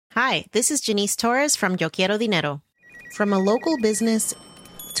Hi, this is Janice Torres from Yo Quiero Dinero. From a local business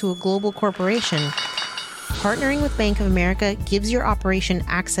to a global corporation, partnering with Bank of America gives your operation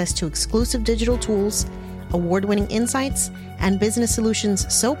access to exclusive digital tools, award-winning insights, and business solutions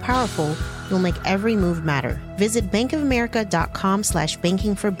so powerful you'll make every move matter. Visit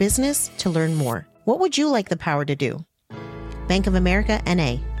bankofamerica.com/bankingforbusiness to learn more. What would you like the power to do? Bank of America,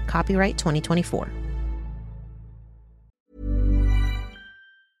 N.A. Copyright 2024.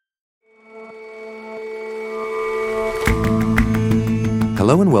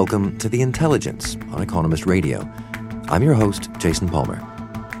 Hello and welcome to The Intelligence on Economist Radio. I'm your host, Jason Palmer.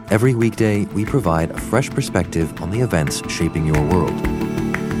 Every weekday, we provide a fresh perspective on the events shaping your world.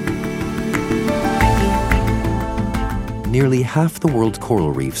 Nearly half the world's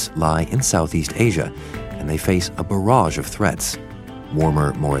coral reefs lie in Southeast Asia, and they face a barrage of threats.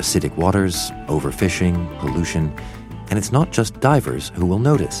 Warmer, more acidic waters, overfishing, pollution, and it's not just divers who will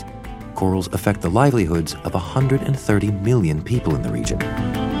notice. Corals affect the livelihoods of 130 million people in the region.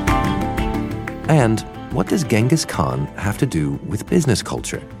 And what does Genghis Khan have to do with business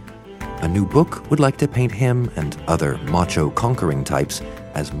culture? A new book would like to paint him and other macho conquering types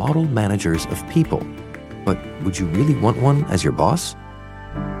as model managers of people. But would you really want one as your boss?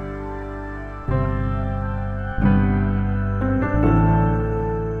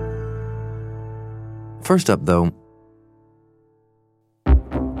 First up, though,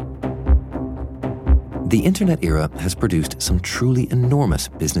 the internet era has produced some truly enormous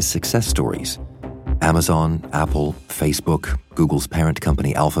business success stories. Amazon, Apple, Facebook, Google's parent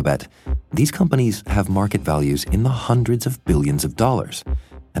company Alphabet, these companies have market values in the hundreds of billions of dollars,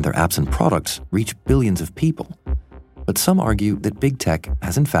 and their apps and products reach billions of people. But some argue that big tech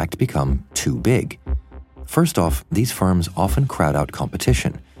has in fact become too big. First off, these firms often crowd out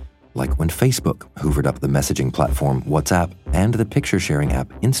competition, like when Facebook hoovered up the messaging platform WhatsApp and the picture-sharing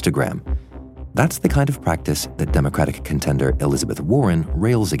app Instagram. That's the kind of practice that Democratic contender Elizabeth Warren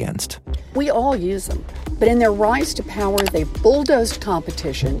rails against. We all use them, but in their rise to power, they bulldozed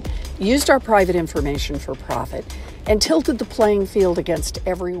competition, used our private information for profit, and tilted the playing field against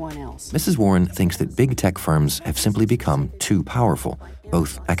everyone else. Mrs. Warren thinks that big tech firms have simply become too powerful,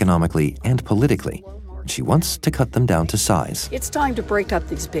 both economically and politically. She wants to cut them down to size. It's time to break up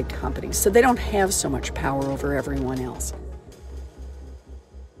these big companies so they don't have so much power over everyone else.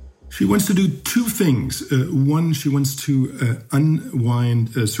 She wants to do two things. One, she wants to unwind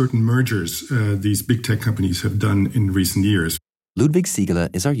certain mergers these big tech companies have done in recent years. Ludwig Siegele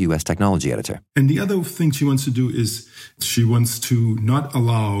is our U.S. technology editor. And the other thing she wants to do is she wants to not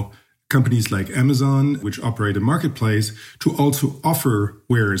allow companies like Amazon, which operate a marketplace, to also offer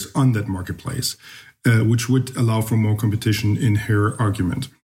wares on that marketplace, which would allow for more competition in her argument.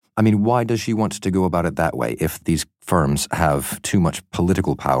 I mean, why does she want to go about it that way? If these firms have too much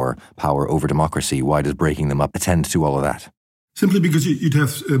political power over democracy, why does breaking them up attend to all of that? Simply because you'd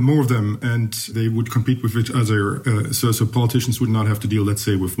have more of them and they would compete with each other. So politicians would not have to deal, let's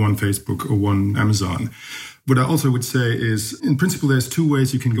say, with one Facebook or one Amazon. What I also would say is, in principle, there's two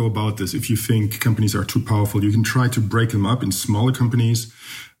ways you can go about this. If you think companies are too powerful, you can try to break them up in smaller companies,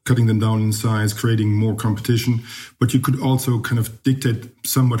 cutting them down in size, creating more competition. But you could also kind of dictate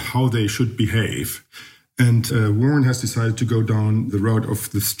somewhat how they should behave. And Warren has decided to go down the road of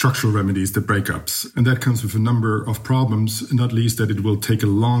the structural remedies, the breakups. And that comes with a number of problems, not least that it will take a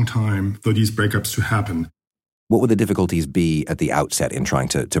long time for these breakups to happen. What would the difficulties be at the outset in trying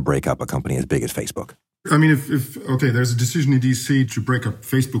to break up a company as big as Facebook? I mean, if there's a decision in D.C. to break up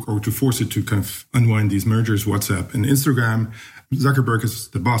Facebook or to force it to kind of unwind these mergers, WhatsApp and Instagram, Zuckerberg, as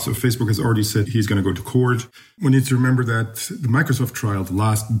the boss of Facebook, has already said he's going to go to court. We need to remember that the Microsoft trial, the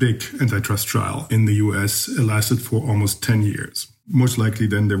last big antitrust trial in the U.S., lasted for almost 10 years. Most likely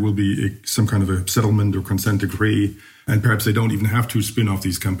then there will be some kind of a settlement or consent decree, and perhaps they don't even have to spin off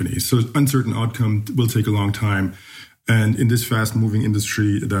these companies. So uncertain outcome will take a long time. And in this fast-moving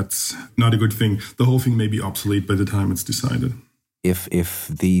industry, that's not a good thing. The whole thing may be obsolete by the time it's decided. If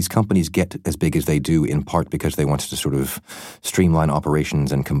these companies get as big as they do, in part because they want to sort of streamline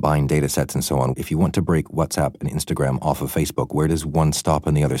operations and combine data sets and so on, if you want to break WhatsApp and Instagram off of Facebook, where does one stop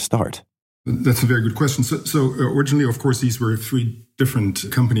and the other start? That's a very good question. So originally, of course, these were three different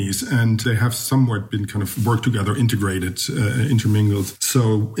companies, and they have somewhat been kind of worked together, integrated, intermingled.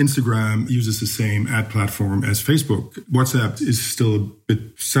 So Instagram uses the same ad platform as Facebook. WhatsApp is still a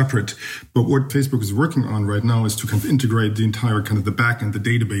bit separate. But what Facebook is working on right now is to kind of integrate the entire kind of the backend, the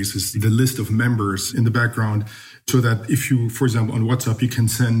databases, the list of members in the background, so that if you, for example, on WhatsApp, you can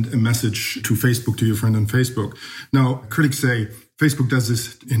send a message to Facebook, to your friend on Facebook. Now, critics say Facebook does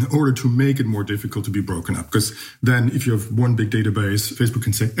this in order to make it more difficult to be broken up. Because then if you have one big database, Facebook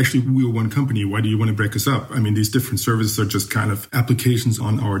can say, actually, we are one company. Why do you want to break us up? I mean, these different services are just kind of applications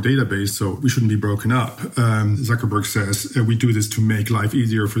on our database, so we shouldn't be broken up. Zuckerberg says, we do this to make life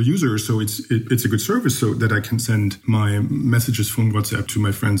easier for users, so it's a good service so that I can send my messages from WhatsApp to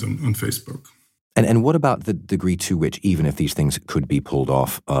my friends on Facebook. And what about the degree to which, even if these things could be pulled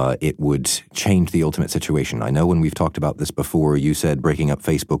off, it would change the ultimate situation? I know when we've talked about this before, you said breaking up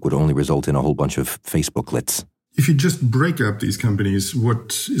Facebook would only result in a whole bunch of Facebooklets. If you just break up these companies,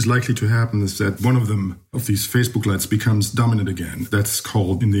 what is likely to happen is that one of these Facebooklets becomes dominant again. That's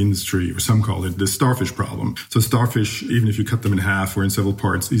called in the industry, or some call it, the starfish problem. So starfish, even if you cut them in half or in several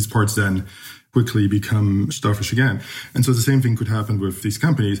parts, these parts then quickly become starfish again. And so the same thing could happen with these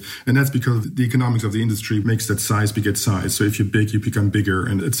companies. And that's because the economics of the industry makes that size beget size. So if you're big, you become bigger.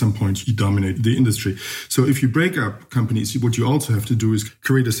 And at some point, you dominate the industry. So if you break up companies, what you also have to do is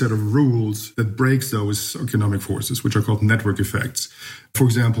create a set of rules that breaks those economic forces, which are called network effects. For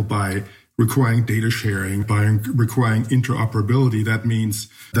example, by requiring data sharing, by requiring interoperability. That means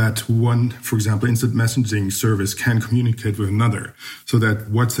that one, for example, instant messaging service can communicate with another, so that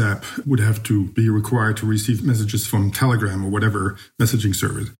WhatsApp would have to be required to receive messages from Telegram or whatever messaging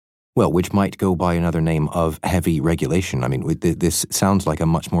service. Well, which might go by another name of heavy regulation. I mean, this sounds like a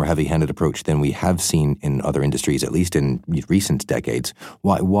much more heavy-handed approach than we have seen in other industries, at least in recent decades.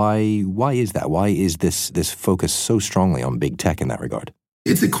 Why is that? Why is this focus so strongly on big tech in that regard?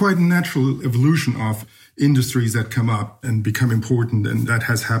 It's a quite natural evolution of industries that come up and become important. And that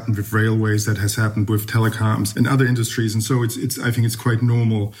has happened with railways, that has happened with telecoms and other industries. And so I think it's quite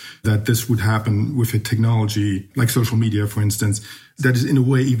normal that this would happen with a technology like social media, for instance, that is in a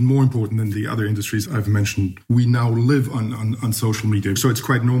way even more important than the other industries I've mentioned. We now live on social media. So it's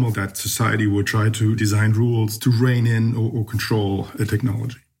quite normal that society would try to design rules to rein in or control a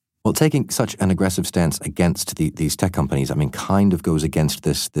technology. Well, taking such an aggressive stance against these tech companies, I mean, kind of goes against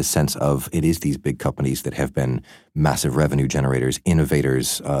this sense of it is these big companies that have been massive revenue generators,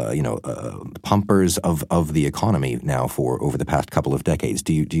 innovators, pumpers of the economy now for over the past couple of decades.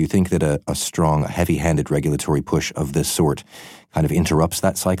 Do you think that a strong, heavy-handed regulatory push of this sort kind of interrupts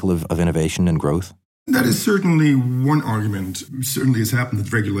that cycle of innovation and growth? That is certainly one argument. Certainly has happened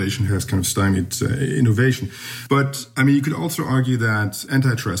that regulation has kind of stymied innovation. But, I mean, you could also argue that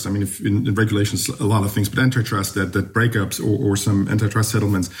antitrust, I mean, if in regulations, a lot of things, but antitrust, that breakups or some antitrust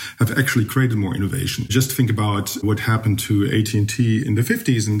settlements have actually created more innovation. Just think about what happened to AT&T in the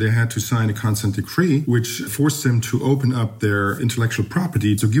 50s, and they had to sign a consent decree, which forced them to open up their intellectual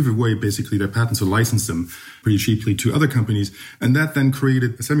property, to give away basically their patents or license them pretty cheaply to other companies. And that then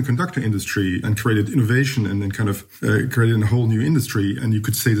created a semiconductor industry and created innovation and then kind of created a whole new industry. And you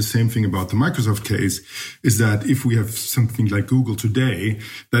could say the same thing about the Microsoft case, is that if we have something like Google today,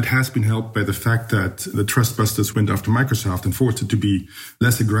 that has been helped by the fact that the trustbusters went after Microsoft and forced it to be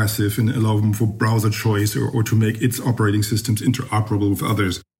less aggressive and allow them for browser choice or to make its operating systems interoperable with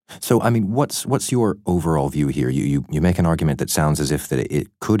others. So, I mean, what's your overall view here? You make an argument that sounds as if that it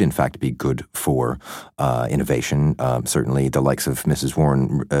could, in fact, be good for innovation. Certainly, the likes of Mrs.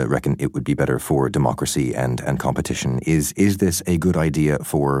 Warren reckon it would be better for democracy and competition. Is this a good idea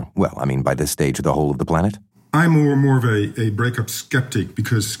for, well, I mean, by this stage, the whole of the planet? I'm more of a breakup skeptic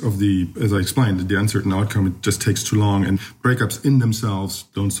because of as I explained, the uncertain outcome. It just takes too long, and breakups in themselves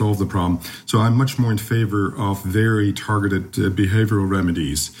don't solve the problem. So I'm much more in favor of very targeted behavioral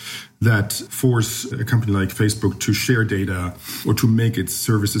remedies that force a company like Facebook to share data or to make its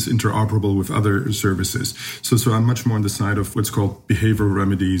services interoperable with other services. So I'm much more on the side of what's called behavioral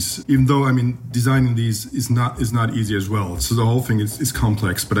remedies, even though, I mean, designing these is not easy as well. So the whole thing is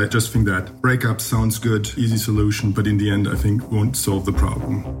complex, but I just think that breakup sounds good, easy solution, but in the end, I think won't solve the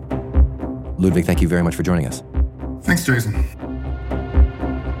problem. Ludwig, thank you very much for joining us. Thanks, Jason.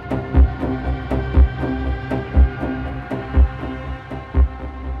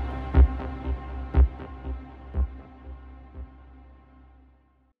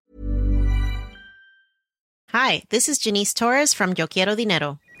 Hi, this is Janice Torres from Yo Quiero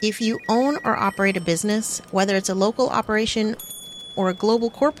Dinero. If you own or operate a business, whether it's a local operation or a global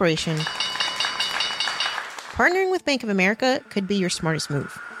corporation, partnering with Bank of America could be your smartest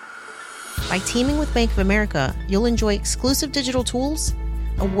move. By teaming with Bank of America, you'll enjoy exclusive digital tools,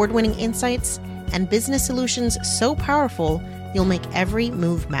 award-winning insights, and business solutions so powerful, you'll make every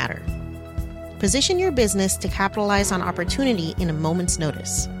move matter. Position your business to capitalize on opportunity in a moment's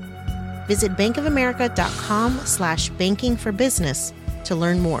notice. Visit bankofamerica.com/bankingforbusiness to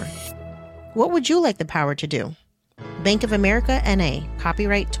learn more. What would you like the power to do? Bank of America N.A.,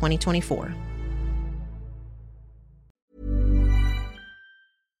 copyright 2024.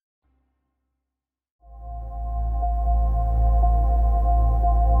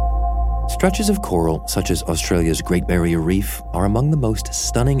 Stretches of coral, such as Australia's Great Barrier Reef, are among the most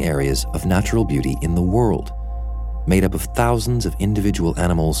stunning areas of natural beauty in the world. Made up of thousands of individual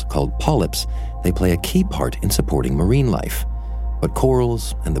animals called polyps, they play a key part in supporting marine life. But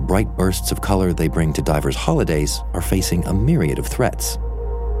corals and the bright bursts of color they bring to divers' holidays are facing a myriad of threats.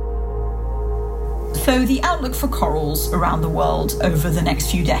 So the outlook for corals around the world over the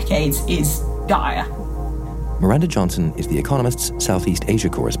next few decades is dire. Miranda Johnson is The Economist's Southeast Asia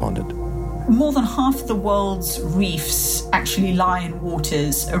correspondent. More than half of the world's reefs actually lie in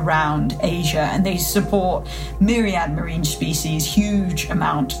waters around Asia, and they support myriad marine species, huge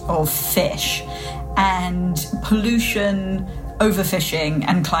amount of fish. And pollution, overfishing,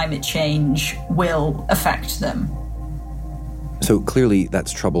 and climate change will affect them. So clearly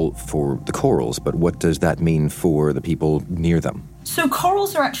that's trouble for the corals, but what does that mean for the people near them? So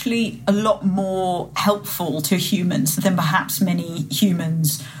corals are actually a lot more helpful to humans than perhaps many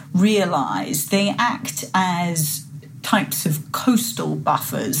humans realise. They act as types of coastal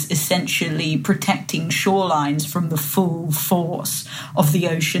buffers, essentially protecting shorelines from the full force of the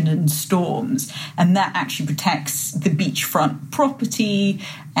ocean and storms. And that actually protects the beachfront property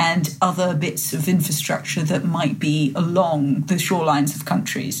and other bits of infrastructure that might be along the shorelines of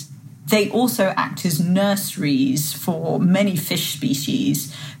countries. They also act as nurseries for many fish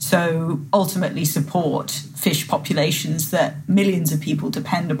species, so ultimately support fish populations that millions of people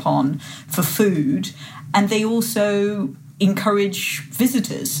depend upon for food. And they also encourage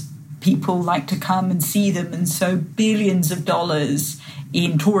visitors. People like to come and see them, and so billions of dollars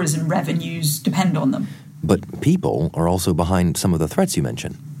in tourism revenues depend on them. But people are also behind some of the threats you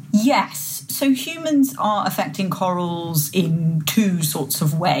mentioned. Yes. So humans are affecting corals in two sorts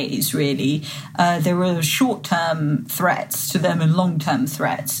of ways, really. There are short-term threats to them and long-term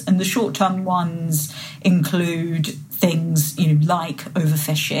threats. And the short-term ones include things like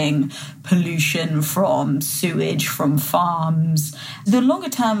overfishing, pollution from sewage from farms. The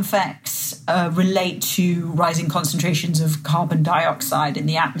longer-term effects relate to rising concentrations of carbon dioxide in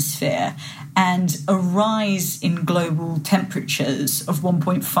the atmosphere and a rise in global temperatures of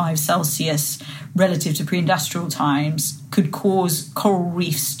 1.5 Celsius relative to pre-industrial times could cause coral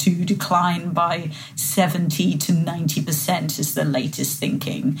reefs to decline by 70 to 90% is the latest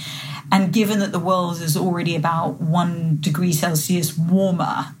thinking. And given that the world is already about 1 degree Celsius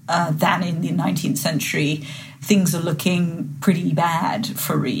warmer than in the 19th century, things are looking pretty bad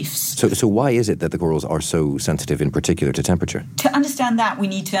for reefs. So why is it that the corals are so sensitive in particular to temperature? To understand that, we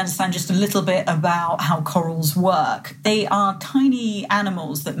need to understand just a little bit about how corals work. They are tiny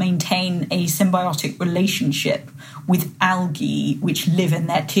animals that maintain a symbiotic relationship with algae which live in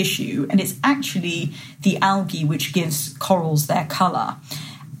their tissue. And it's actually the algae which gives corals their colour.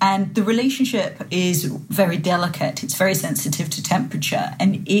 And the relationship is very delicate. It's very sensitive to temperature.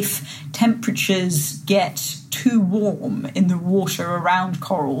 And if temperatures get too warm in the water around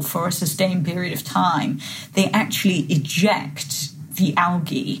coral for a sustained period of time, they actually eject the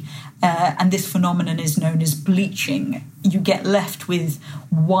algae. And this phenomenon is known as bleaching. You get left with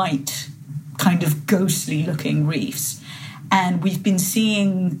white, kind of ghostly-looking reefs. And we've been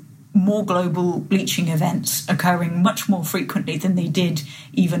seeing more global bleaching events occurring much more frequently than they did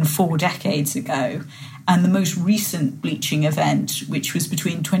even 4 decades ago. And the most recent bleaching event, which was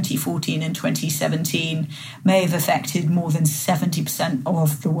between 2014 and 2017, may have affected more than 70%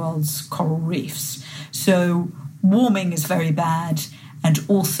 of the world's coral reefs. So warming is very bad. And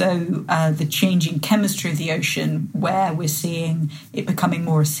also the changing chemistry of the ocean, where we're seeing it becoming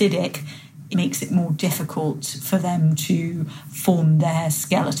more acidic, it makes it more difficult for them to form their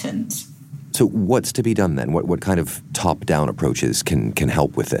skeletons. So what's to be done then? What kind of top-down approaches can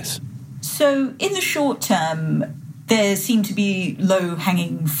help with this? So in the short term, there seem to be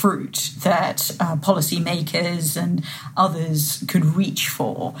low-hanging fruit that policymakers and others could reach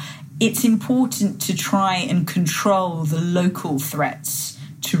for. It's important to try and control the local threats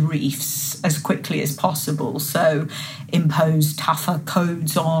to reefs as quickly as possible. So impose tougher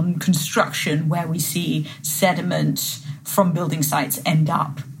codes on construction where we see sediment from building sites end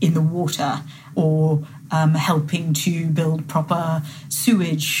up in the water, or helping to build proper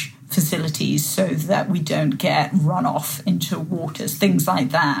sewage facilities so that we don't get runoff into waters, things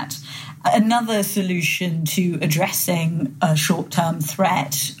like that. Another solution to addressing a short-term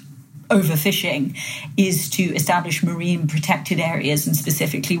threat, overfishing, is to establish marine protected areas, and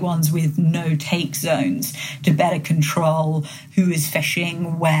specifically ones with no-take zones, to better control who is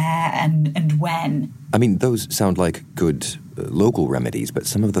fishing, where and when. I mean, those sound like good local remedies, but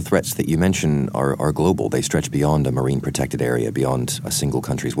some of the threats that you mention are global. They stretch beyond a marine protected area, beyond a single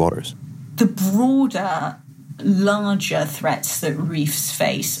country's waters. The broader larger threats that reefs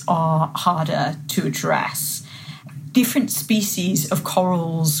face are harder to address. Different species of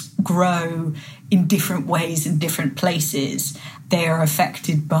corals grow in different ways in different places. They are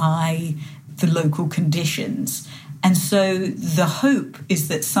affected by the local conditions. And so the hope is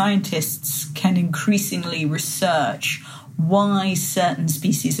that scientists can increasingly research why certain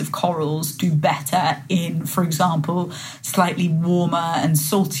species of corals do better in, for example, slightly warmer and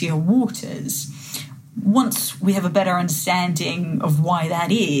saltier waters. Once we have a better understanding of why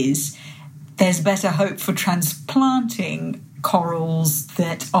that is, there's better hope for transplanting corals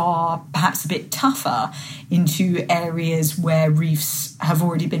that are perhaps a bit tougher into areas where reefs have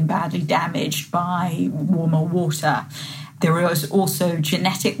already been badly damaged by warmer water. There is also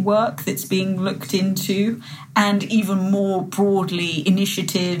genetic work that's being looked into, and even more broadly,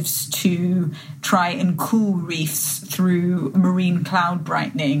 initiatives to try and cool reefs through marine cloud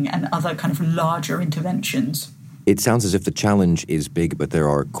brightening and other kind of larger interventions. It sounds as if the challenge is big, but there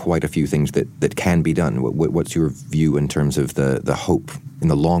are quite a few things that can be done. What's your view in terms of the hope in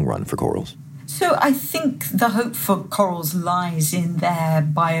the long run for corals? So I think the hope for corals lies in their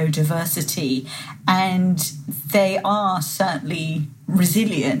biodiversity, and they are certainly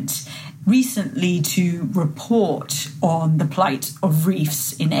resilient. Recently, to report on the plight of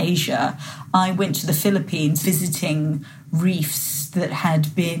reefs in Asia, I went to the Philippines visiting reefs that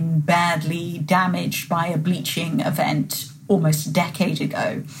had been badly damaged by a bleaching event almost a decade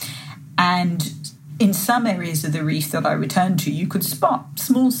ago. And in some areas of the reef that I returned to, you could spot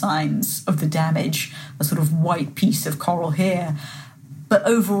small signs of the damage, a sort of white piece of coral here. But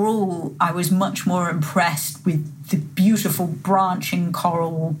overall, I was much more impressed with the beautiful branching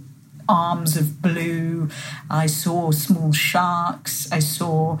coral arms of blue. I saw small sharks. I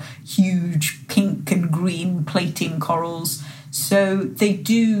saw huge pink and green plating corals. So they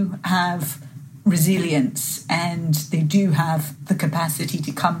do have resilience and they do have the capacity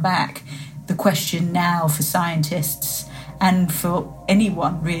to come back. The question now for scientists and for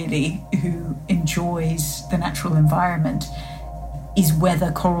anyone really who enjoys the natural environment is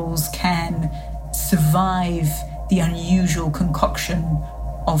whether corals can survive the unusual concoction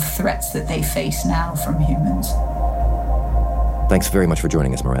of threats that they face now from humans. Thanks very much for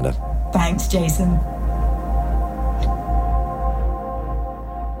joining us, Miranda. Thanks, Jason.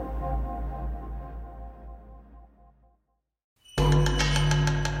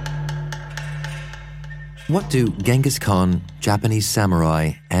 What do Genghis Khan, Japanese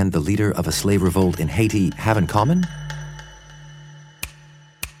samurai, and the leader of a slave revolt in Haiti have in common?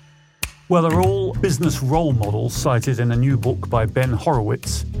 Well, they're all business role models cited in a new book by Ben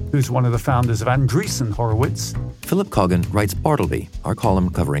Horowitz, who's one of the founders of Andreessen Horowitz. Philip Coggan writes Bartleby, our column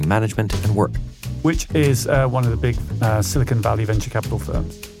covering management and work, which is one of the big Silicon Valley venture capital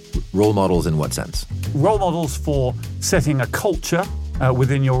firms. Role models in what sense? Role models for setting a culture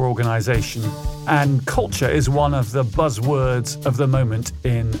within your organization. And culture is one of the buzzwords of the moment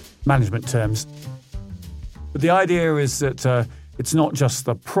in management terms. But the idea is that it's not just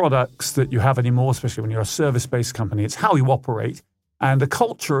the products that you have anymore, especially when you're a service-based company. It's how you operate. And the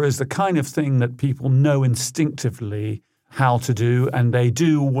culture is the kind of thing that people know instinctively how to do, and they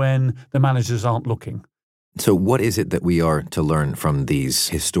do when the managers aren't looking. So what is it that we are to learn from these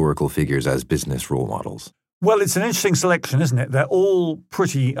historical figures as business role models? Well, it's an interesting selection, isn't it? They're all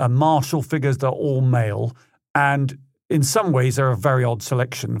pretty martial figures. They're all male. And in some ways, they're a very odd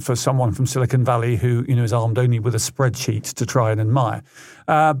selection for someone from Silicon Valley who, is armed only with a spreadsheet to try and admire.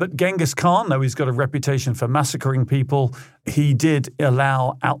 But Genghis Khan, though he's got a reputation for massacring people, he did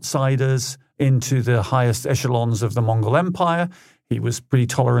allow outsiders into the highest echelons of the Mongol Empire. He was pretty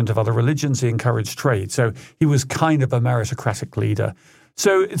tolerant of other religions. He encouraged trade. So he was kind of a meritocratic leader.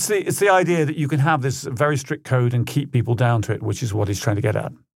 So it's the idea that you can have this very strict code and keep people down to it, which is what he's trying to get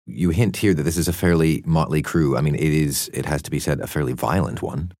at. You hint here that this is a fairly motley crew. I mean, it has to be said, a fairly violent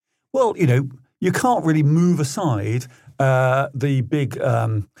one. Well, you can't really move aside the big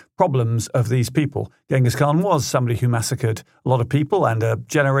problems of these people. Genghis Khan was somebody who massacred a lot of people, and a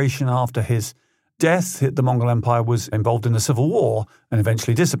generation after his death, the Mongol Empire was involved in a civil war and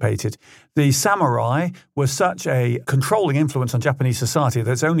eventually dissipated. The samurai were such a controlling influence on Japanese society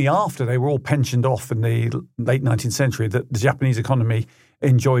that it's only after they were all pensioned off in the late 19th century that the Japanese economy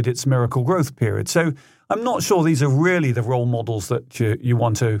enjoyed its miracle growth period. So I'm not sure these are really the role models that you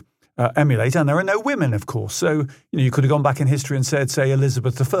want to emulate. And there are no women, of course. So you could have gone back in history and said, say,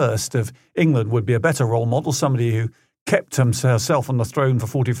 Elizabeth I of England would be a better role model, somebody who kept herself on the throne for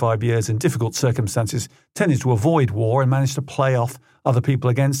 45 years in difficult circumstances, tended to avoid war and managed to play off other people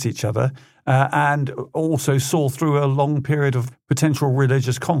against each other, and also saw through a long period of potential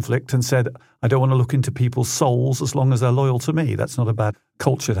religious conflict and said, I don't want to look into people's souls as long as they're loyal to me. That's not a bad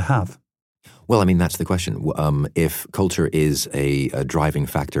culture to have. Well, I mean, that's the question. If culture is a driving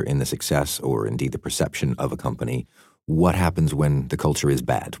factor in the success or indeed the perception of a company, what happens when the culture is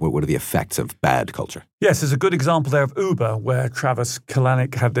bad? What are the effects of bad culture? Yes, there's a good example there of Uber, where Travis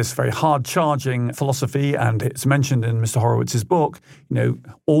Kalanick had this very hard-charging philosophy, and it's mentioned in Mr. Horowitz's book,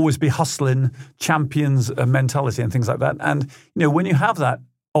 always be hustling, champions mentality and things like that. And, when you have that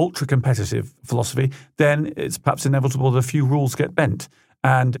ultra-competitive philosophy, then it's perhaps inevitable that a few rules get bent.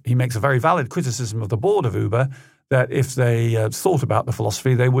 And he makes a very valid criticism of the board of Uber that if they thought about the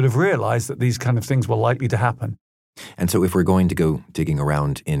philosophy, they would have realized that these kind of things were likely to happen. And so if we're going to go digging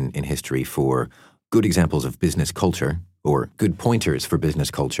around in history for good examples of business culture or good pointers for business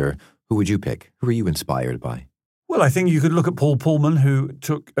culture, who would you pick? Who are you inspired by? Well, I think you could look at Paul Pullman, who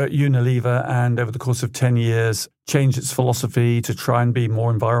took Unilever and over the course of 10 years changed its philosophy to try and be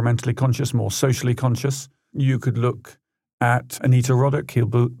more environmentally conscious, more socially conscious. You could look at Anita Roddick. He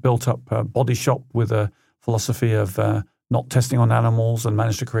built up a Body Shop with a philosophy of not testing on animals and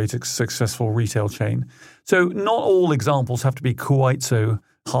managed to create a successful retail chain. So not all examples have to be quite so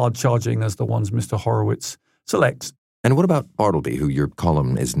hard-charging as the ones Mr. Horowitz selects. And what about Bartleby, who your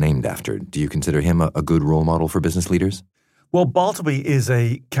column is named after? Do you consider him a good role model for business leaders? Well, Bartleby is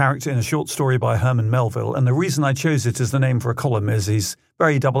a character in a short story by Herman Melville, and the reason I chose it as the name for a column is he's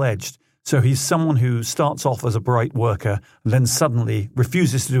very double-edged. So he's someone who starts off as a bright worker and then suddenly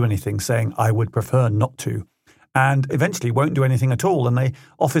refuses to do anything, saying, I would prefer not to, and eventually won't do anything at all, and the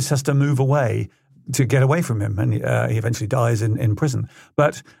office has to move away to get away from him, and he eventually dies in prison.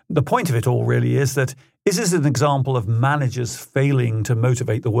 But the point of it all really is that, is this an example of managers failing to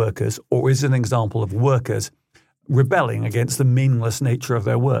motivate the workers, or is it an example of workers rebelling against the meaningless nature of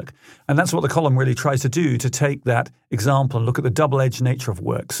their work? And that's what the column really tries to do, to take that example and look at the double-edged nature of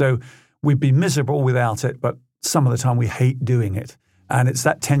work. So we'd be miserable without it, but some of the time we hate doing it. And it's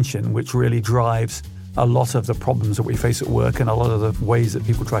that tension which really drives a lot of the problems that we face at work and a lot of the ways that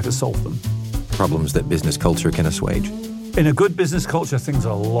people try to solve them. Problems that business culture can assuage. In a good business culture, things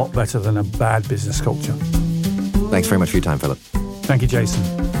are a lot better than a bad business culture. Thanks very much for your time, Philip. Thank you, Jason.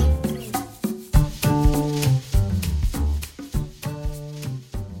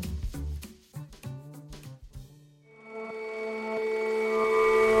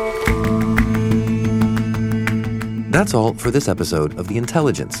 That's all for this episode of The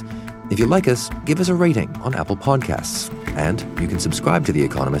Intelligence. If you like us, give us a rating on Apple Podcasts. And you can subscribe to The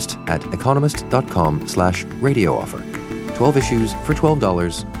Economist at economist.com/radio offer. 12 issues for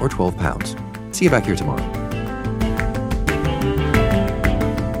 $12 or £12. See you back here tomorrow.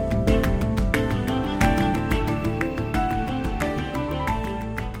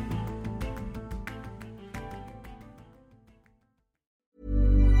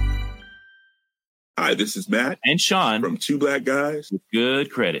 Hi, this is Matt and Sean from Two Black Guys with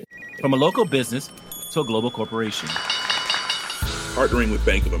Good Credit. From a local business to a global corporation. Partnering with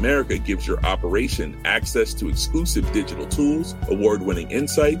Bank of America gives your operation access to exclusive digital tools, award-winning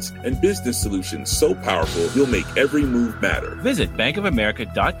insights, and business solutions so powerful you'll make every move matter. Visit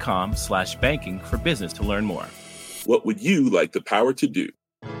bankofamerica.com/banking for business to learn more. What would you like the power to do?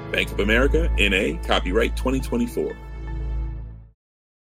 Bank of America, N.A., copyright 2024.